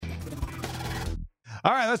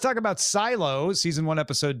All right, let's talk about Silo, season 1,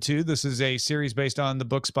 episode 2. This is a series based on the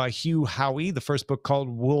books by Hugh Howey, the first book called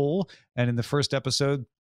Wool. And in the first episode,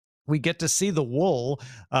 we get to see the wool.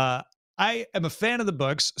 I am a fan of the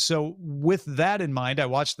books, so with that in mind, I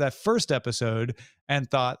watched that first episode and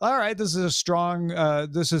thought, all right, this is a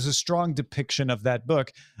strong depiction of that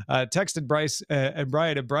book. Texted Bryce and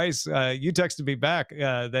Brian, and Bryce, you texted me back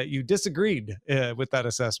that you disagreed with that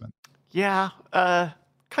assessment. Yeah,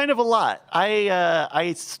 kind of a lot.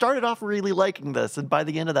 I started off really liking this, and by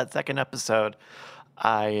the end of that second episode,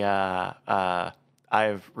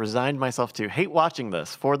 I've resigned myself to hate watching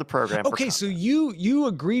this for the program. Okay, so you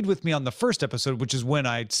agreed with me on the first episode, which is when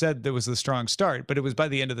I said there was the strong start, but it was by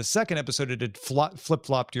the end of the second episode it had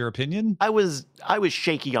flip-flopped your opinion. I was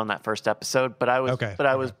shaky on that first episode, but I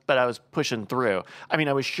was pushing through. I mean,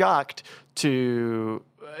 I was shocked to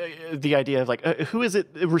the idea of like, who is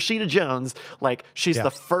it? Rashida Jones. Like, she's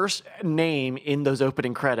the first name in those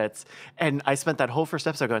opening credits, and I spent that whole first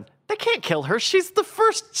episode going, they can't kill her. She's the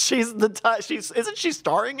first. Isn't she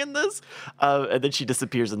starring in this? And then she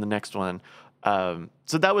disappears in the next one.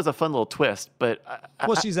 So that was a fun little twist. But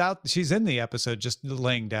she's out. She's in the episode, just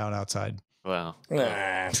laying down outside. Well,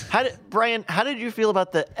 Brian, how did you feel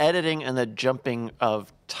about the editing and the jumping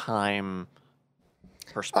of time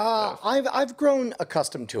perspective? I've grown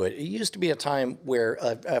accustomed to it. It used to be a time where,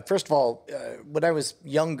 first of all, when I was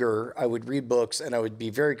younger, I would read books and I would be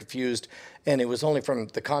very confused. And it was only from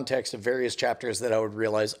the context of various chapters that I would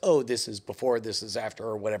realize, oh, this is before, this is after,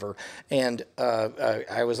 or whatever. And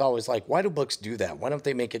I was always like, why do books do that? Why don't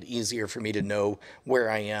they make it easier for me to know where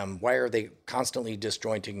I am? Why are they constantly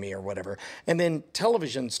disjointing me or whatever? And then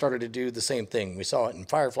television started to do the same thing. We saw it in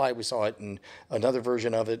Firefly. We saw it in another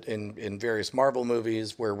version of it in various Marvel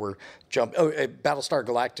movies where we're Battlestar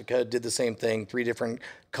Galactica did the same thing, 3 different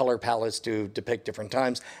color palettes to depict different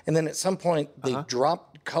times. And then at some point, they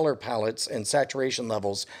dropped color palettes and saturation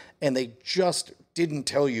levels, and they just didn't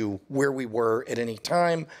tell you where we were at any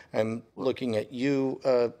time. I'm looking at you,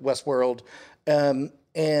 Westworld. And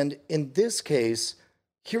in this case,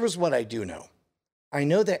 here's what I do know. I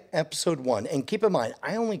know that episode 1, and keep in mind,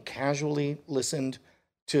 I only casually listened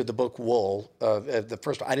to the book Wool, the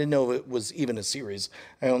first. I didn't know it was even a series.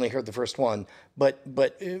 I only heard the first one, but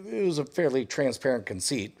it was a fairly transparent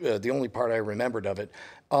conceit. The only part I remembered of it.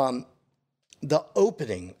 The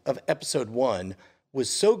opening of episode 1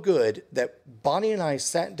 was so good that Bonnie and I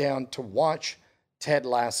sat down to watch Ted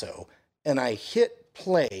Lasso, and I hit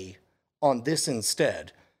play on this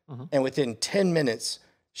instead. And within 10 minutes,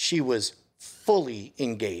 she was fully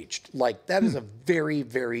engaged. Like, that is a very,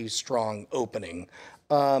 very strong opening.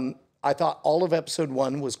 I thought all of episode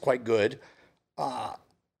 1 was quite good.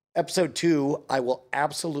 Episode 2, I will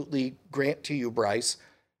absolutely grant to you, Bryce,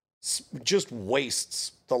 just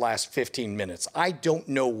wastes the last 15 minutes. I don't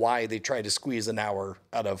know why they tried to squeeze an hour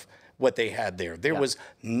out of what they had there. There was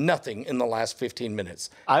nothing in the last 15 minutes.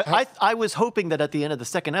 I was hoping that at the end of the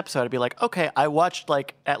second episode, I'd be like, okay, I watched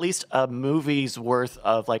like at least a movie's worth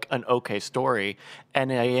of like an okay story,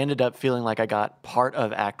 and I ended up feeling like I got part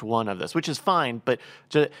of Act 1 of this, which is fine, but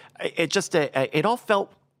it all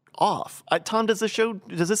felt off. Tom, does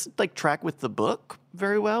this like track with the book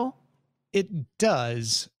very well? It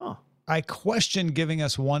does. Oh. I question giving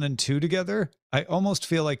us 1 and 2 together. I almost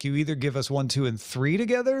feel like you either give us 1, 2, and 3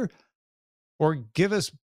 together, or give us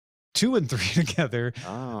 2 and 3 together.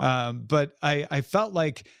 Oh. But I felt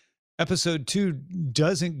like episode 2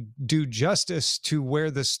 doesn't do justice to where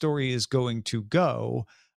the story is going to go.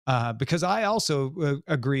 Because I also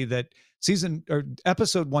agree that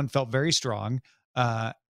episode 1 felt very strong.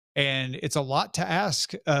 And it's a lot to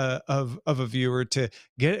ask of a viewer to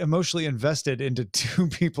get emotionally invested into 2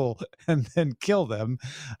 people and then kill them.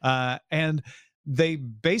 And they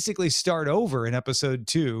basically start over in episode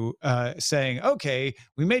 2 saying, okay,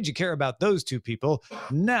 we made you care about those 2 people.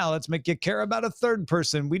 Now let's make you care about a third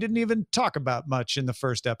person we didn't even talk about much in the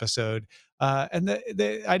first episode. And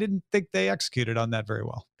I didn't think they executed on that very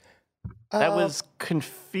well. That was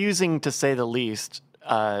confusing to say the least.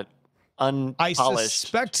 Unpolished. I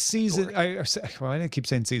suspect I didn't keep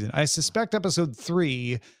saying season. I suspect episode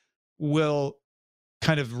 3 will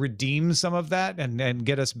kind of redeem some of that and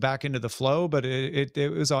get us back into the flow, but it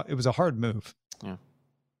was a hard move.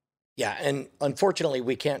 Yeah, and unfortunately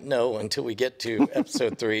we can't know until we get to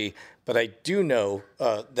episode 3, but I do know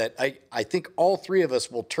that I think all 3 of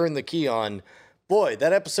us will turn the key on, boy,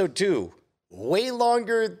 that episode 2 way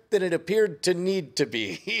longer than it appeared to need to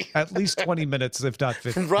be. At least 20 minutes, if not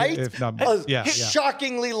 15. Right? If not,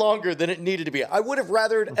 shockingly longer than it needed to be. I would have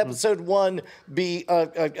rathered episode 1 be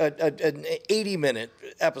an 80-minute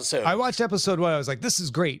episode. I watched episode 1. I was like, this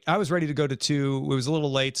is great. I was ready to go to 2. It was a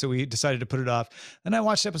little late, so we decided to put it off. And I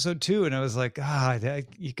watched episode 2, and I was like,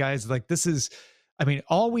 you guys, like, this is, I mean,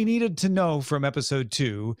 all we needed to know from episode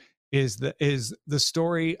 2 is the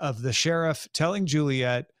story of the sheriff telling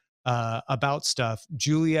Juliet about stuff,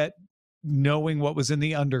 Juliet knowing what was in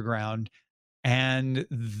the underground, and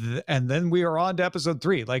then we are on to episode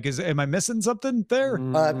 3. Like, am I missing something there?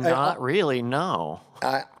 Not really, no.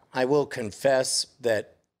 I will confess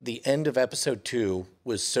that the end of episode 2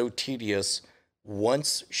 was so tedious.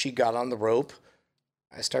 Once she got on the rope,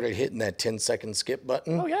 I started hitting that 10-second skip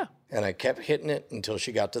button. Oh, yeah. And I kept hitting it until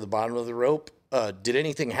she got to the bottom of the rope. Did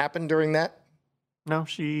anything happen during that? No,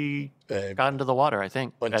 she got into the water, I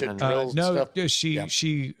think. Bunch of drills no, stuff.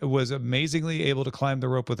 she was amazingly able to climb the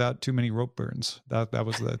rope without too many rope burns. That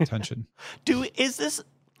was the tension.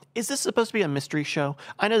 Is this supposed to be a mystery show?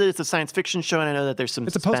 I know that it's a science fiction show, and I know that there's some.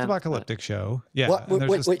 It's a post-apocalyptic show. Yeah,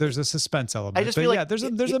 there's a suspense element. I just feel like there's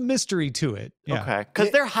a mystery to it. Yeah. Okay,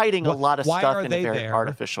 because they're hiding a lot of stuff in a very there?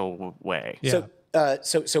 artificial way. Yeah.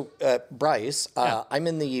 So Bryce, I'm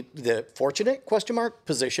in the fortunate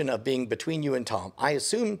position of being between you and Tom. I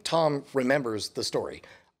assume Tom remembers the story.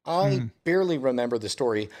 I barely remember the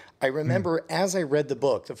story. I remember as I read the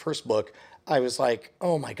book, the first book, I was like,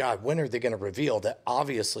 oh my God, when are they going to reveal that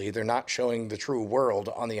obviously they're not showing the true world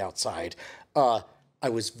on the outside? I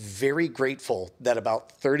was very grateful that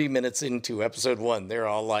about 30 minutes into episode 1, they're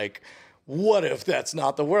all like, what if that's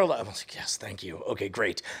not the world? I was like, yes, thank you. Okay,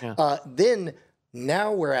 great. Yeah. Then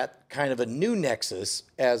now we're at kind of a new nexus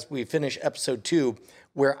as we finish episode 2,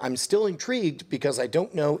 where I'm still intrigued because I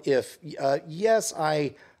don't know if, yes,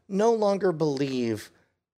 I no longer believe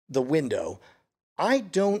the window. I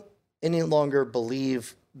don't any longer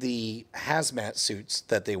believe the hazmat suits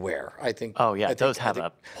that they wear. I think. Oh, yeah, those have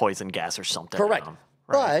a poison gas or something. Correct.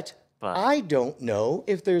 Right. But I don't know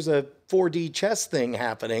if there's a 4D chess thing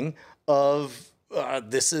happening of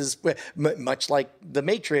this is much like the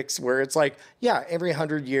Matrix, where it's like, yeah, every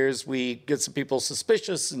 100 years we get some people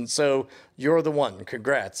suspicious, and so you're the one.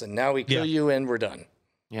 Congrats, and now we kill you, and we're done.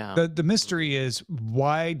 Yeah. The mystery is,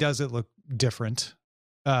 why does it look different?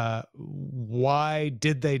 Why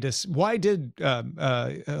did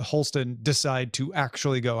Holston decide to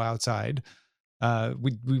actually go outside?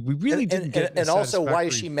 We really didn't get. And also, why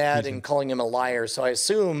is she mad and calling him a liar? So I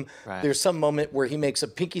assume there's some moment where he makes a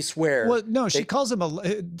pinky swear. Well, no, she calls him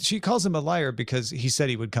a liar because he said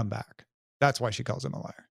he would come back. That's why she calls him a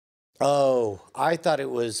liar. Oh, I thought it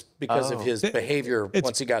was because of his behavior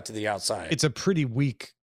once he got to the outside. It's a pretty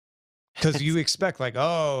weak, because you expect like,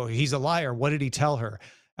 oh, he's a liar. What did he tell her?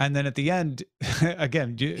 And then at the end,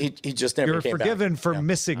 again, he just never you're came forgiven back. for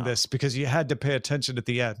missing this because you had to pay attention at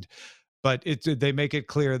the end. But they make it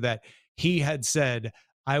clear that he had said,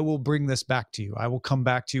 I will bring this back to you. I will come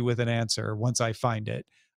back to you with an answer once I find it.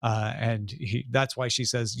 And that's why she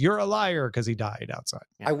says, you're a liar, because he died outside.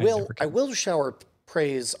 I will shower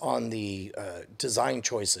praise on the design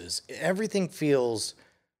choices. Everything feels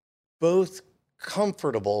both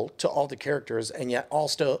comfortable to all the characters and yet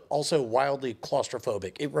also wildly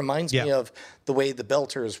claustrophobic. It reminds me of the way the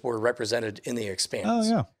Belters were represented in The Expanse. Oh,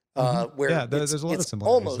 yeah. Where there's a lot of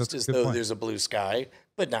similarities. Almost as though there's a blue sky,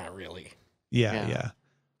 but not really. Yeah.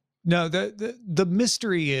 No, the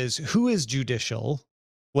mystery is, who is judicial?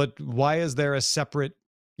 Why is there a separate,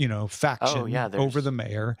 faction over the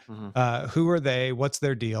mayor? Who are they? What's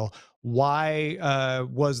their deal? Why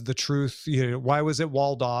was the truth? Why was it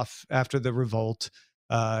walled off after the revolt?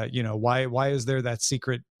 Why is there that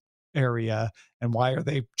secret area, and why are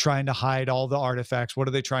they trying to hide all the artifacts? What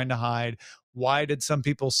are they trying to hide? Why did some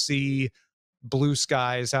people see blue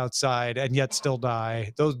skies outside and yet still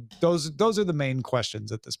die? Those are the main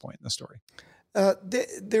questions at this point in the story.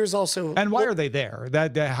 There's also, and why are they there?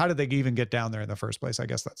 How did they even get down there in the first place? I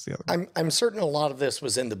guess that's the other. I'm certain a lot of this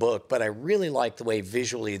was in the book, but I really like the way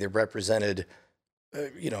visually they represented,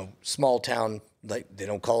 small town. Like, they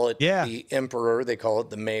don't call it the emperor, they call it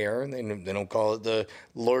the mayor, and they don't call it the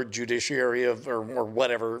Lord Judiciary or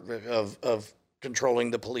whatever of controlling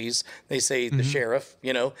the police. They say the sheriff,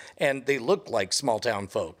 and they look like small town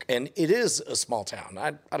folk, and it is a small town.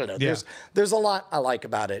 I don't know. Yeah. There's a lot I like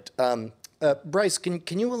about it. Bryce,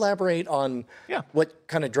 can you elaborate on what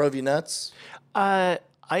kind of drove you nuts?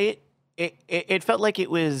 It felt like it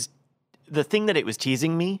was the thing that it was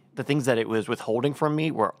teasing me, the things that it was withholding from me,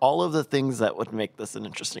 were all of the things that would make this an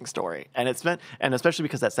interesting story. And especially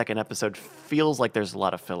because that second episode feels like there's a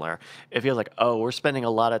lot of filler. It feels like, oh, we're spending a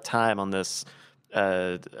lot of time on this,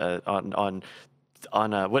 on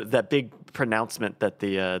what that big pronouncement that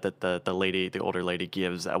the older lady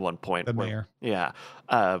gives at one point. The mayor. Yeah,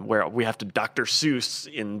 where we have to Dr. Seuss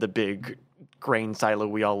in the big grain silo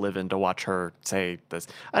we all live in to watch her say this.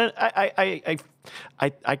 I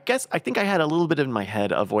guess I think I had a little bit in my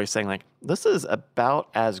head a voice saying like, this is about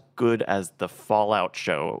as good as the Fallout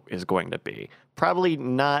show is going to be. Probably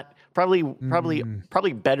not.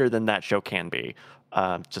 Probably better than that show can be.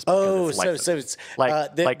 Just because so it's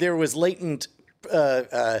like there was latent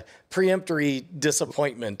preemptory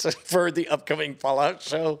disappointment for the upcoming Fallout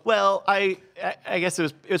show. Well, I guess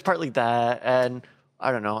it was partly that, and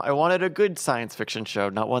I don't know. I wanted a good science fiction show,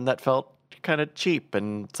 not one that felt kind of cheap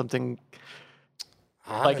and something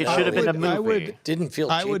like it should have been a movie. Didn't feel.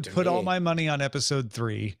 I cheap would to put me. all my money on episode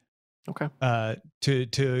 3. Okay.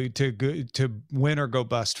 To win or go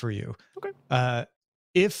bust for you. Okay.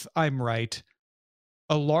 If I'm right,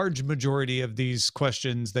 a large majority of these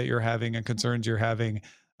questions that you're having and concerns you're having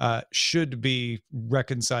should be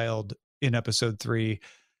reconciled in episode 3,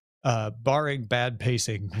 barring bad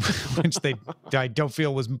pacing, which I don't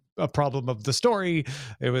feel was a problem of the story.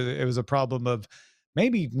 It was a problem of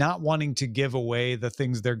maybe not wanting to give away the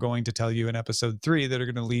things they're going to tell you in episode 3 that are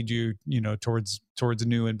going to lead you, towards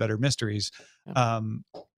new and better mysteries. Yeah.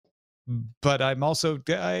 But I'm also,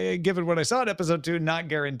 given what I saw in episode 2, not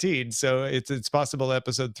guaranteed. So it's possible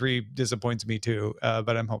episode 3 disappoints me too.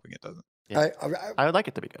 But I'm hoping it doesn't. Yeah. I would like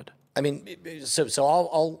it to be good. I mean, so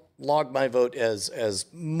I'll log my vote as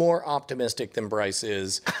more optimistic than Bryce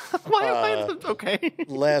is. Okay.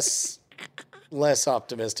 less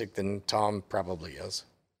optimistic than Tom probably is.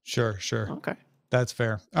 Sure. Okay. That's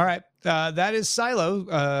fair. All right. That is Silo,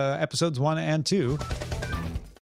 episodes 1 and 2.